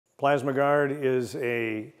PlasmaGuard is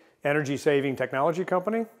a energy-saving technology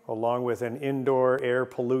company, along with an indoor air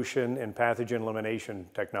pollution and pathogen elimination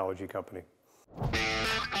technology company.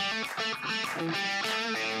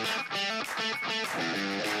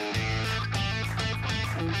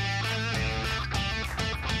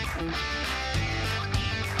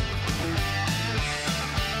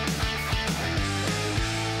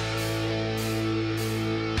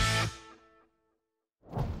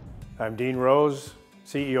 I'm Dean Rose,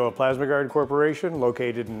 CEO of PlasmaGuard Corporation,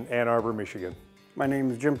 located in Ann Arbor, Michigan. My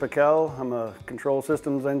name is Jim Pickell. I'm a control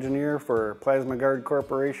systems engineer for PlasmaGuard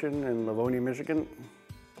Corporation in Livonia, Michigan.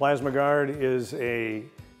 PlasmaGuard is a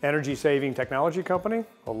energy-saving technology company,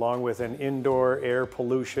 along with an indoor air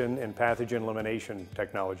pollution and pathogen elimination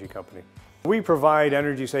technology company. We provide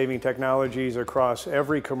energy-saving technologies across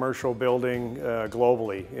every commercial building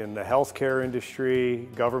globally, in the healthcare industry,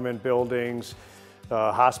 government buildings,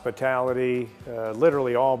 hospitality,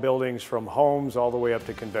 literally all buildings from homes all the way up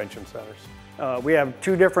to convention centers. We have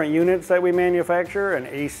two different units that we manufacture, an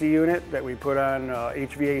AC unit that we put on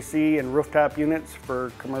HVAC and rooftop units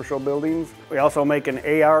for commercial buildings. We also make an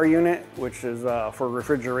AR unit, which is for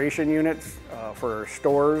refrigeration units, for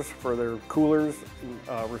stores, for their coolers,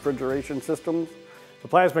 refrigeration systems. The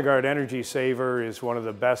PlasmaGuard Energy Saver is one of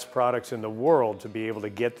the best products in the world to be able to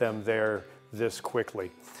get them there this quickly,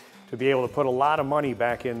 to be able to put a lot of money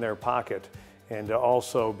back in their pocket, and to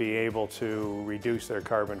also be able to reduce their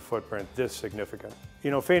carbon footprint this significant.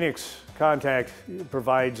 You know, Phoenix Contact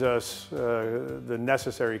provides us the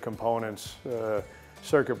necessary components,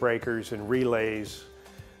 circuit breakers and relays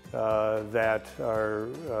that are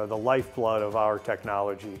the lifeblood of our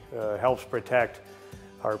technology. Helps protect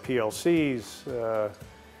our PLCs,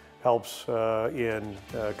 helps in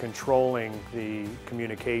controlling the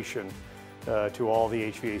communication to all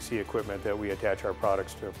the HVAC equipment that we attach our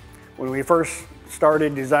products to. When we first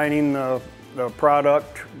started designing the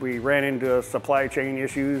product, we ran into supply chain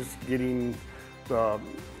issues getting the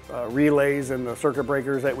relays and the circuit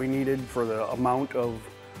breakers that we needed for the amount of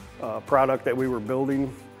product that we were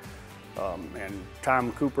building. And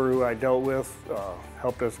Tom Cooper, who I dealt with,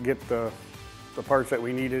 helped us get the parts that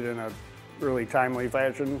we needed in a really timely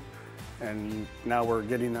fashion, and now we're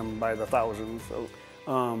getting them by the thousands. So,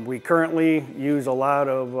 we currently use a lot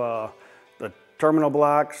of the terminal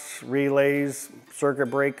blocks, relays, circuit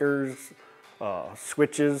breakers,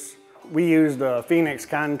 switches. We use the Phoenix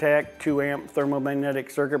Contact 2-amp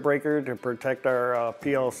thermomagnetic circuit breaker to protect our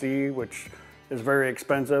PLC, which is very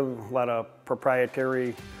expensive. A lot of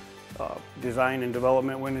proprietary design and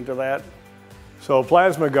development went into that. So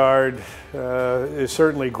PlasmaGuard is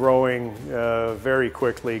certainly growing very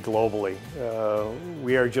quickly globally.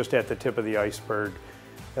 We are just at the tip of the iceberg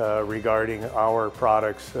regarding our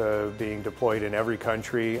products being deployed in every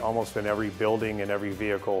country, almost in every building and every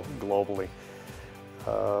vehicle globally.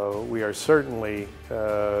 We are certainly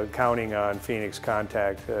counting on Phoenix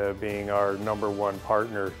Contact being our #1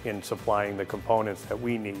 partner in supplying the components that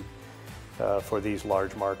we need for these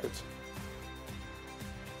large markets.